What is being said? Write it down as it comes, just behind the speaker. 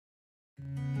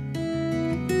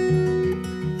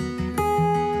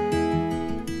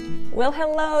Well,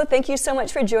 hello. Thank you so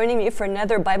much for joining me for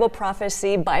another Bible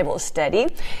Prophecy Bible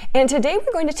Study. And today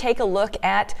we're going to take a look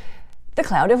at the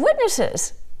cloud of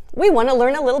witnesses. We want to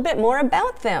learn a little bit more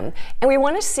about them, and we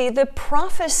want to see the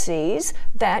prophecies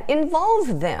that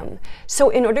involve them. So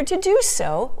in order to do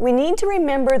so, we need to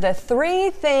remember the three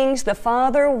things the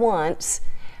Father wants,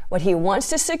 what He wants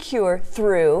to secure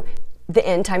through the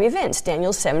end time events,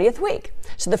 Daniel's 70th week.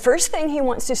 So the first thing He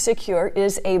wants to secure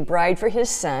is a bride for His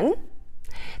Son.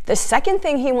 The second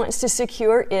thing He wants to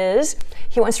secure is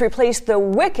He wants to replace the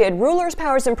wicked rulers,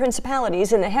 powers, and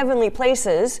principalities in the heavenly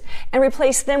places and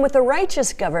replace them with a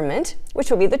righteous government, which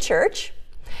will be the church.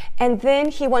 And then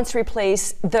He wants to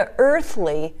replace the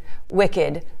earthly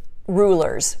wicked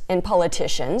rulers and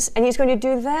politicians, and He's going to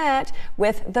do that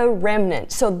with the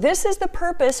remnant. So this is the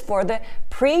purpose for the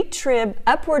pre-trib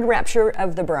upward rapture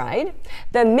of the bride,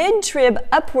 the mid-trib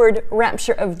upward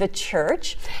rapture of the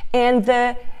church, and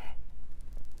the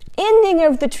ending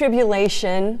of the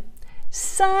tribulation,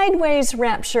 sideways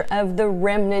rapture of the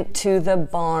remnant to the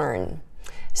barn.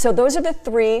 So those are the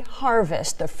three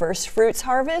harvests: the first fruits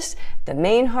harvest, the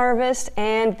main harvest,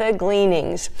 and the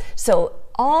gleanings. So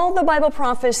all the Bible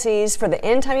prophecies for the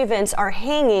end time events are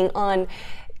hanging on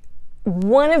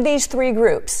one of these three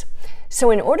groups.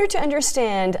 So in order to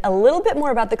understand a little bit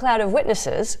more about the cloud of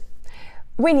witnesses,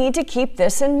 we need to keep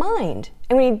this in mind,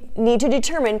 and we need to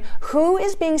determine who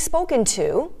is being spoken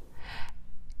to,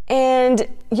 and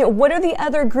what are the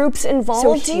other groups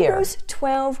involved here. Hebrews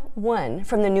 12:1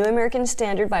 from the New American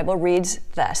Standard Bible reads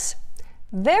thus: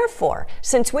 "Therefore,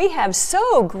 since we have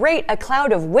so great a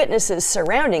cloud of witnesses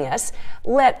surrounding us,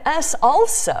 let us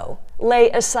also lay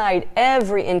aside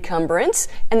every encumbrance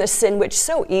and the sin which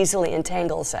so easily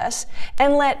entangles us,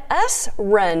 and let us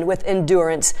run with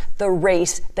endurance the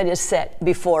race that is set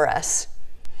before us."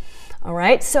 All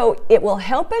right, so it will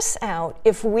help us out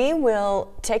if we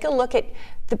will take a look at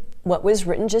what was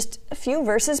written just a few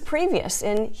verses previous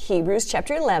in Hebrews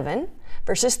chapter 11,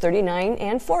 verses 39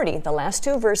 and 40, the last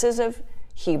two verses of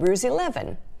Hebrews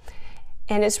 11.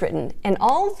 And it's written, "And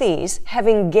all these,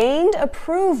 having gained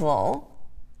approval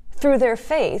through their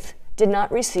faith, did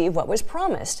not receive what was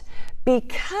promised,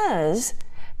 because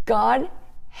God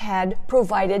had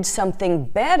provided something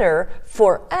better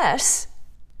for us,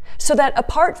 so that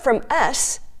apart from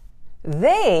us,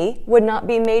 they would not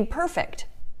be made perfect."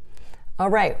 All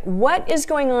right, what is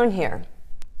going on here?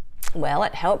 Well,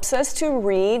 it helps us to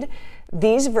read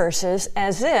these verses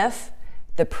as if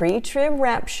the pre-trib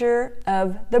rapture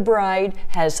of the bride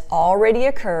has already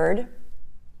occurred,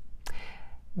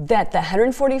 that the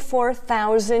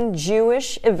 144,000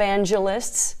 Jewish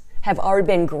evangelists have already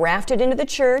been grafted into the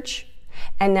church,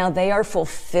 and now they are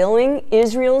fulfilling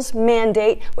Israel's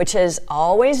mandate, which has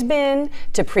always been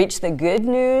to preach the good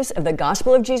news of the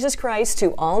gospel of Jesus Christ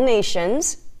to all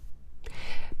nations,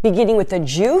 beginning with the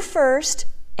Jew first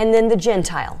and then the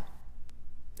Gentile.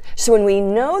 So when we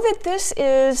know that this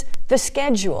is the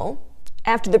schedule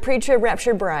after the pre-trib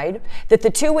raptured bride, that the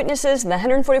two witnesses, the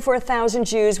 144,000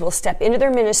 Jews, will step into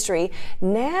their ministry,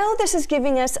 now this is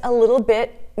giving us a little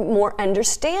bit more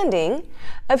understanding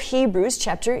of Hebrews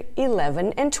chapter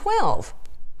 11 and 12.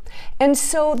 And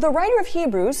so the writer of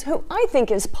Hebrews, who I think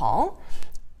is Paul,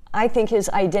 I think his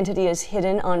identity is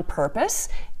hidden on purpose,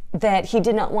 that he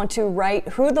did not want to write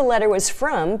who the letter was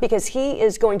from, because he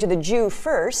is going to the Jew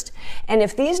first. And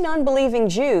if these non-believing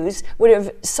Jews would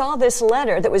have saw this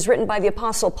letter that was written by the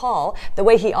Apostle Paul, the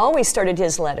way he always started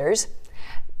his letters,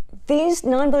 these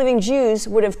non-believing Jews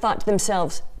would have thought to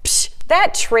themselves, "Psh,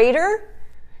 that traitor,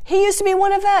 he used to be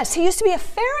one of us. He used to be a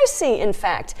Pharisee, in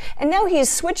fact. And now he's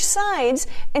switched sides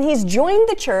and he's joined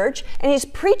the church and he's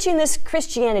preaching this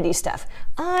Christianity stuff.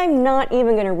 I'm not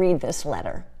even going to read this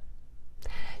letter."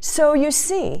 So you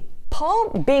see, Paul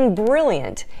being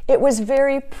brilliant, it was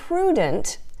very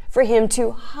prudent for him to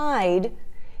hide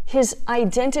his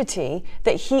identity,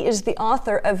 that he is the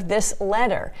author of this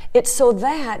letter. It's so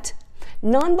that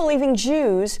non-believing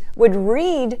Jews would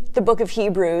read the book of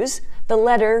Hebrews, the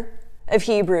letter of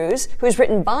Hebrews, who is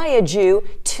written by a Jew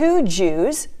to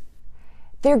Jews.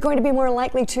 They're going to be more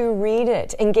likely to read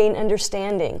it and gain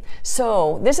understanding.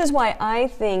 So this is why I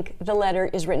think the letter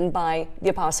is written by the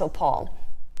Apostle Paul.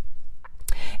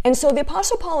 And so the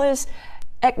Apostle Paul is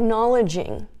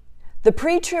acknowledging the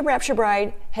pre-trib rapture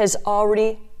bride has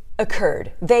already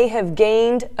occurred. They have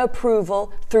gained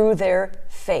approval through their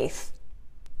faith.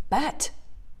 But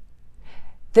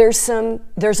there's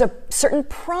a certain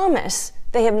promise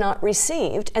they have not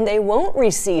received, and they won't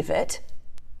receive it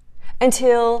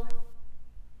until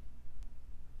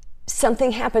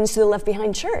something happens to the left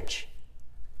behind church.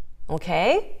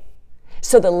 Okay?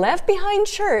 So the left behind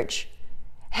church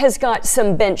has got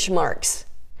some benchmarks.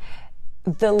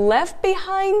 The left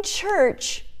behind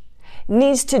church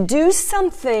needs to do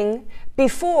something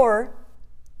before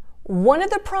one of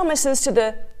the promises to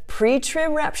the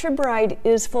pre-trib raptured bride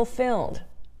is fulfilled.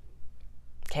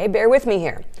 Okay, bear with me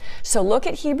here. So look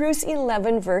at Hebrews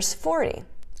 11, verse 40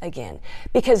 again.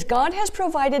 Because God has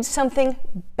provided something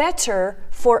better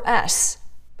for us.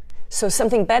 So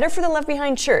something better for the left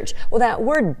behind church. Well, that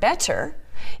word better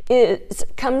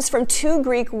comes from two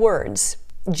Greek words,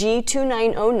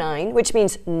 G2909, which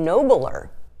means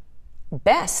nobler,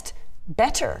 best,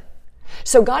 better.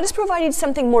 So God has provided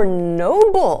something more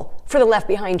noble for the left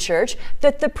behind church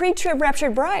that the pre-trib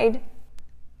raptured bride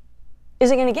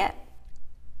isn't going to get.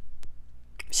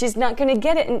 She's not going to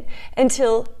get it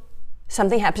until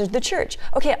something happens to the church.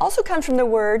 Okay, it also comes from the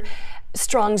word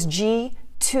Strong's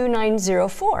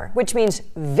G2904, which means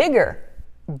vigor,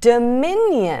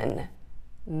 dominion,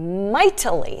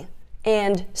 mightily,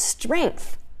 and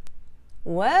strength.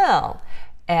 Well,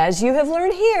 as you have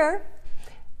learned here,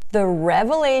 the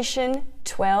Revelation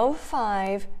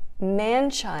 12:5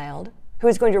 man-child who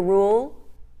is going to rule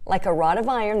like a rod of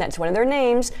iron, that's one of their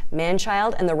names,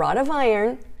 man-child and the rod of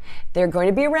iron, they're going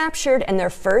to be raptured, and their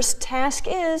first task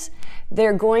is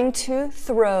they're going to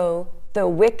throw the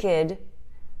wicked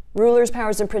rulers,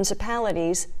 powers, and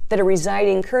principalities that are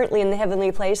residing currently in the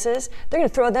heavenly places. They're going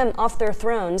to throw them off their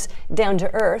thrones down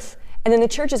to earth, and then the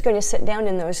church is going to sit down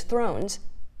in those thrones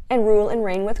and rule and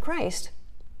reign with Christ.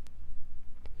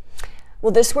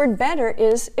 Well, this word better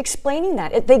is explaining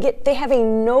that. They have a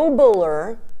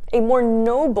nobler, a more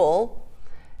noble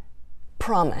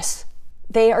promise.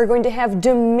 They are going to have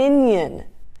dominion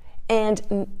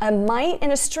and a might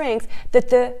and a strength that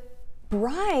the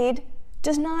bride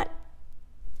does not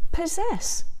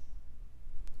possess.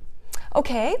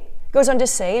 Okay, goes on to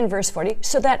say in verse 40,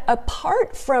 so that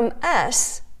apart from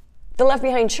us, the left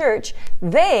behind church,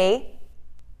 they,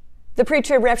 the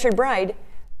pre-trib raptured bride,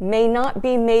 may not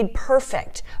be made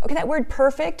perfect. Okay, that word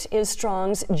perfect is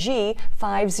Strong's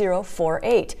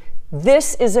G5048.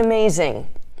 This is amazing.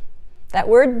 That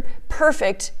word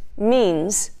perfect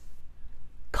means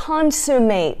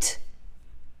consummate,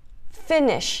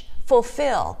 finish,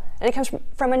 fulfill. And it comes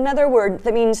from another word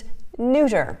that means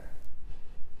neuter.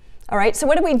 All right, so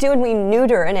what do we do when we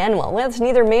neuter an animal? Well, it's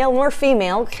neither male nor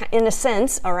female in a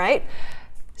sense, all right?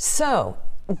 So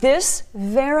this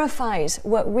verifies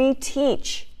what we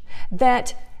teach,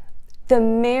 that the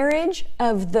marriage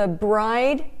of the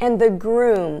bride and the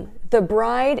groom, the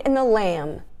bride and the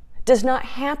lamb, does not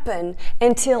happen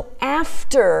until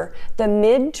after the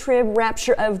mid-trib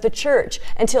rapture of the church,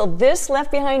 until this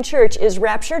left behind church is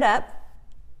raptured up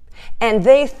and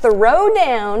they throw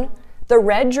down the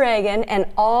red dragon and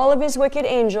all of his wicked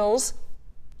angels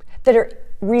that are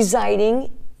residing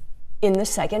in the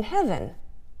second heaven.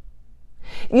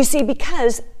 You see,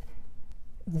 because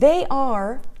they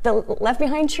are, the left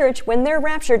behind church, when they're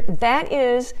raptured, that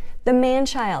is the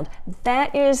man-child.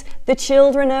 That is the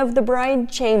children of the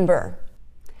bride chamber.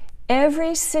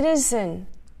 Every citizen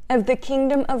of the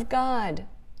kingdom of God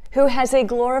who has a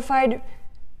glorified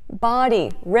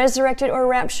body, resurrected or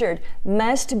raptured,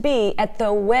 must be at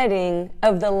the wedding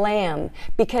of the Lamb,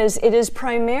 because it is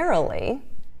primarily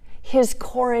his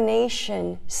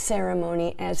coronation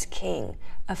ceremony as king,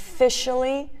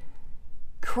 officially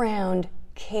crowned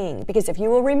king. Because if you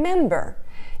will remember,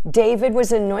 David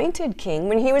was anointed king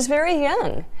when he was very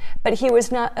young, but he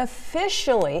was not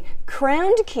officially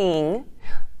crowned king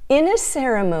in a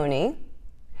ceremony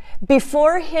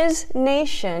before his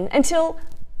nation until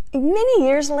many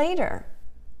years later.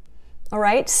 All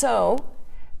right, so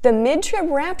the mid-trib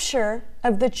rapture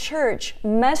of the church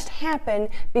must happen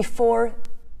before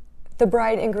the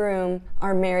bride and groom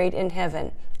are married in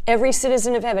heaven. Every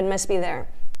citizen of heaven must be there.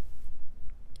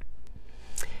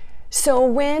 So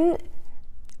when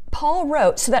Paul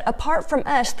wrote, so that apart from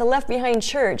us, the left behind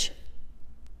church,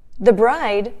 the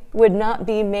bride would not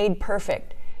be made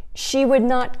perfect. She would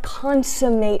not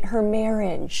consummate her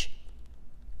marriage.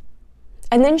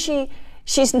 And then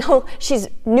she's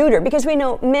neuter, because we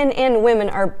know men and women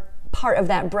are part of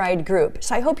that bride group.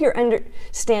 So I hope you're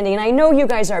understanding, and I know you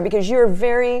guys are, because you're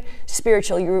very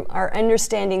spiritual. You are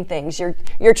understanding things.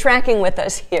 You're tracking with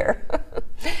us here.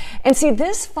 And see,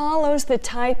 this follows the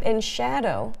type and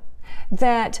shadow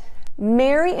that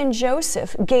Mary and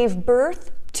Joseph gave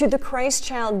birth to the Christ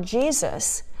child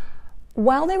Jesus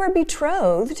while they were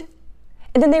betrothed,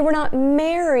 and then they were not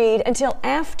married until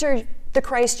after the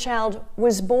Christ child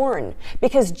was born,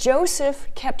 because Joseph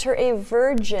kept her a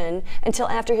virgin until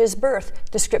after his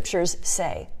birth, the scriptures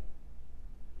say.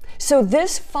 So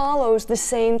this follows the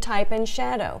same type and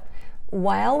shadow.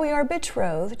 While we are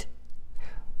betrothed,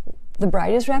 the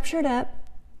bride is raptured up.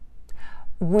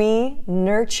 We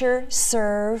nurture,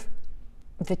 serve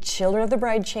the children of the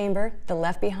bride chamber, the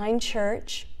left behind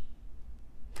church.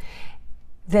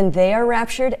 Then they are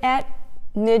raptured at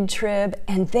mid-trib,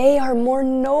 and they are more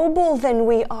noble than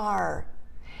we are.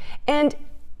 And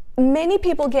many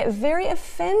people get very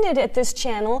offended at this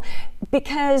channel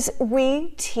because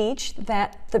we teach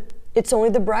that it's only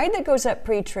the bride that goes up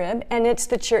pre-trib, and it's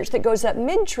the church that goes up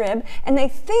mid-trib, and they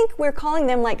think we're calling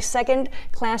them like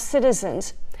second-class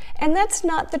citizens. And that's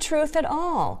not the truth at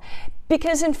all,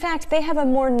 because in fact, they have a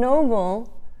more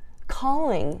noble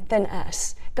calling than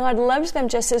us. God loves them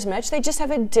just as much, they just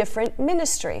have a different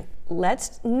ministry.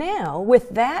 Let's now, with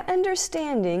that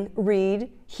understanding, read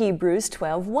Hebrews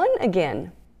 12:1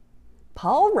 again.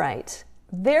 Paul writes,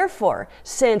 "Therefore,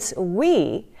 since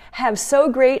we have so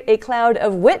great a cloud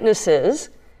of witnesses,"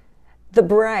 the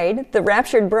bride, the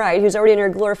raptured bride who's already in her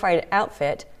glorified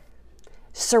outfit,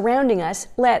 surrounding us,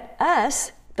 let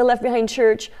us, the left behind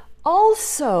church,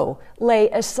 also lay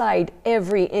aside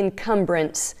every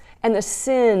encumbrance and the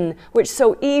sin which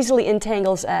so easily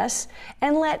entangles us,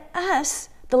 and let us,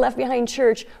 the left behind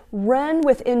church, run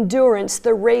with endurance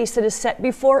the race that is set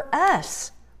before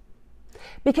us.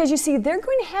 Because you see, they're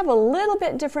going to have a little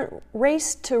bit different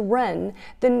race to run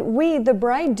than we, the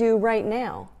bride, do right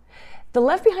now. The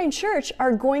left behind church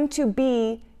are going to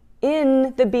be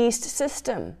in the beast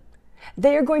system.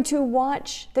 They are going to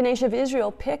watch the nation of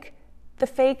Israel pick the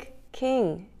fake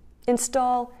king,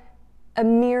 install a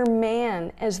mere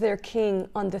man as their king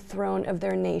on the throne of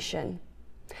their nation.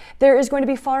 There is going to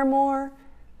be far more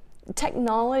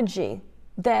technology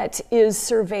that is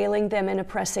surveilling them and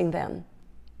oppressing them.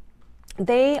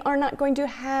 They are not going to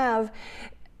have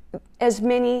as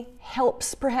many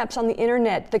helps perhaps on the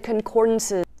internet, the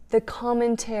concordances, the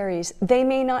commentaries. They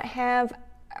may not have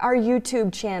our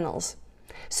YouTube channels.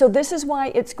 So this is why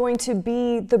it's going to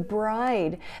be the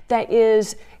bride that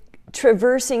is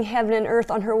traversing heaven and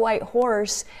earth on her white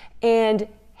horse and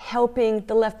helping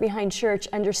the left behind church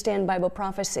understand Bible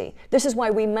prophecy. This is why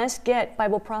we must get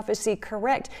Bible prophecy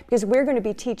correct, because we're going to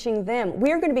be teaching them.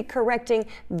 We're going to be correcting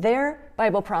their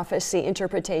Bible prophecy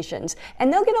interpretations.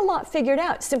 And they'll get a lot figured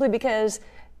out simply because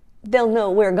they'll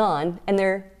know we're gone and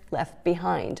they're left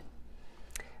behind.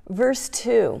 Verse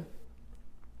 2,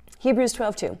 Hebrews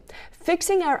 12:2.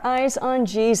 Fixing our eyes on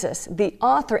Jesus, the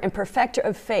author and perfecter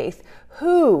of faith,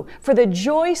 who, for the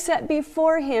joy set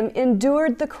before him,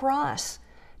 endured the cross,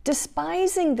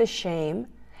 despising the shame,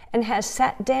 and has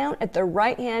sat down at the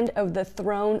right hand of the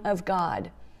throne of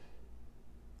God.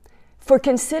 For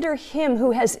consider him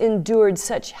who has endured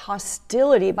such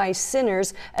hostility by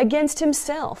sinners against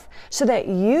himself, so that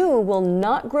you will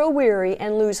not grow weary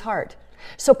and lose heart.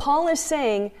 So Paul is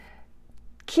saying,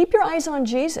 keep your eyes on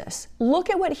Jesus. Look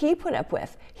at what he put up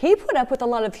with. He put up with a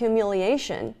lot of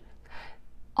humiliation,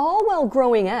 all while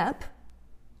growing up,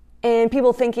 and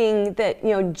people thinking that,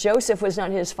 Joseph was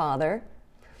not his father,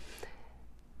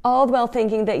 all while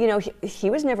thinking that, he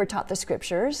was never taught the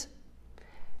scriptures,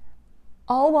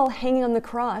 all while hanging on the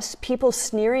cross, people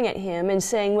sneering at him and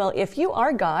saying, well, if you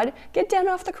are God, get down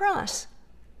off the cross.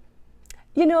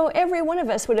 Every one of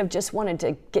us would have just wanted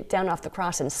to get down off the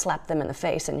cross and slap them in the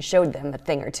face and showed them a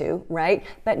thing or two, right?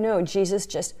 But no, Jesus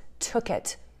just took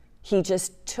it. He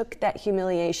just took that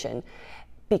humiliation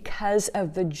because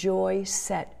of the joy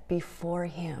set before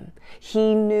him.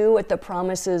 He knew what the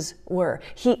promises were.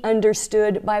 He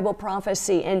understood Bible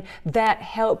prophecy, and that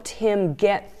helped him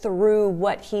get through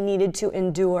what he needed to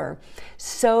endure.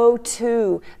 So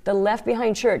too, the left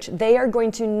behind church, they are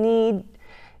going to need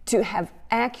to have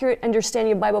accurate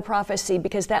understanding of Bible prophecy,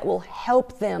 because that will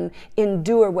help them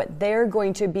endure what they're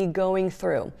going to be going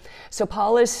through. So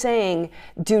Paul is saying,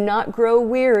 do not grow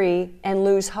weary and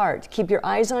lose heart. Keep your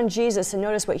eyes on Jesus and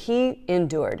notice what he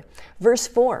endured. Verse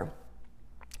 4,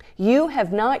 you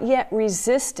have not yet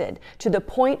resisted to the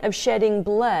point of shedding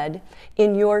blood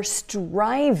in your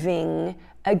striving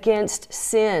against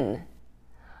sin.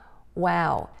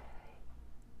 Wow.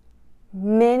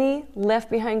 Many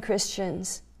left behind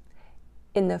Christians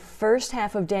in the first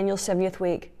half of Daniel's 70th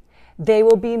week, they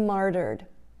will be martyred.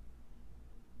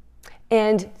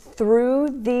 And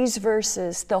through these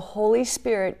verses, the Holy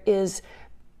Spirit is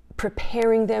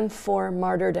preparing them for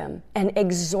martyrdom and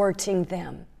exhorting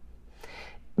them.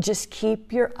 Just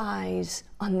keep your eyes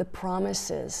on the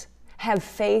promises. Have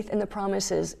faith in the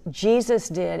promises Jesus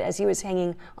did as he was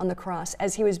hanging on the cross,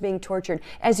 as he was being tortured,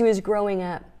 as he was growing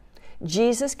up.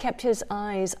 Jesus kept his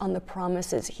eyes on the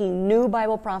promises. He knew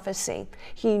Bible prophecy.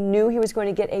 He knew he was going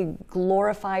to get a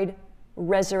glorified,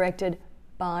 resurrected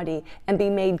body and be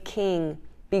made king,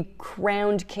 be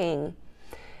crowned king.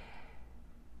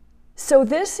 So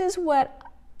this is what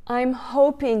I'm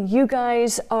hoping you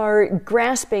guys are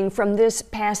grasping from this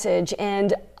passage,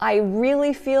 and I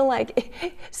really feel like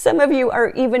some of you are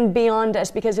even beyond us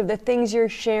because of the things you're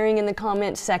sharing in the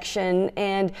comments section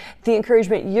and the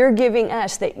encouragement you're giving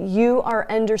us that you are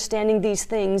understanding these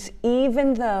things,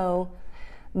 even though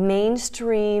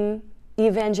mainstream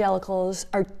evangelicals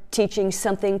are teaching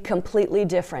something completely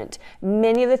different.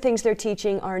 Many of the things they're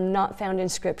teaching are not found in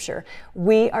Scripture.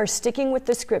 We are sticking with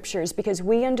the Scriptures because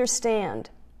we understand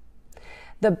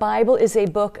the Bible is a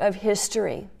book of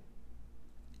history,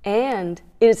 and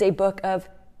it is a book of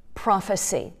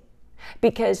prophecy,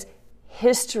 because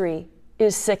history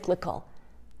is cyclical.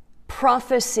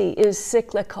 Prophecy is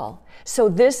cyclical. So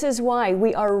this is why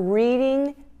we are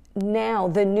reading now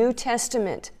the New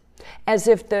Testament as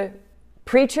if the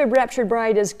pre-trib raptured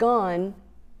bride is gone,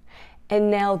 and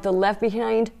now the left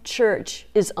behind church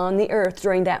is on the earth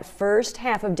during that first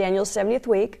half of Daniel's 70th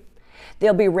week.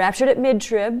 They'll be raptured at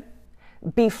mid-trib,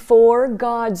 before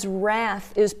God's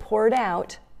wrath is poured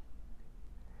out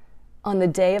on the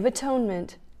Day of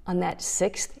Atonement on that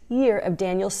 6th year of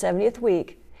Daniel's 70th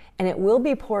week, and it will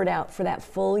be poured out for that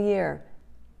full year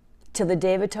till the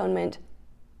Day of Atonement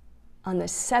on the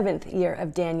 7th year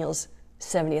of Daniel's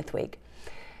 70th week.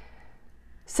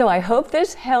 So I hope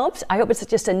this helps. I hope it's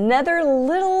just another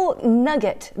little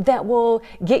nugget that will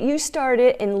get you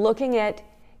started in looking at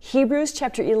Hebrews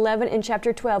chapter 11 and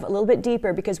chapter 12 a little bit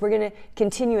deeper, because we're going to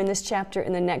continue in this chapter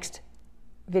in the next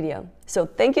video. So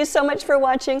thank you so much for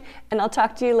watching, and I'll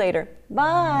talk to you later.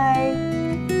 Bye.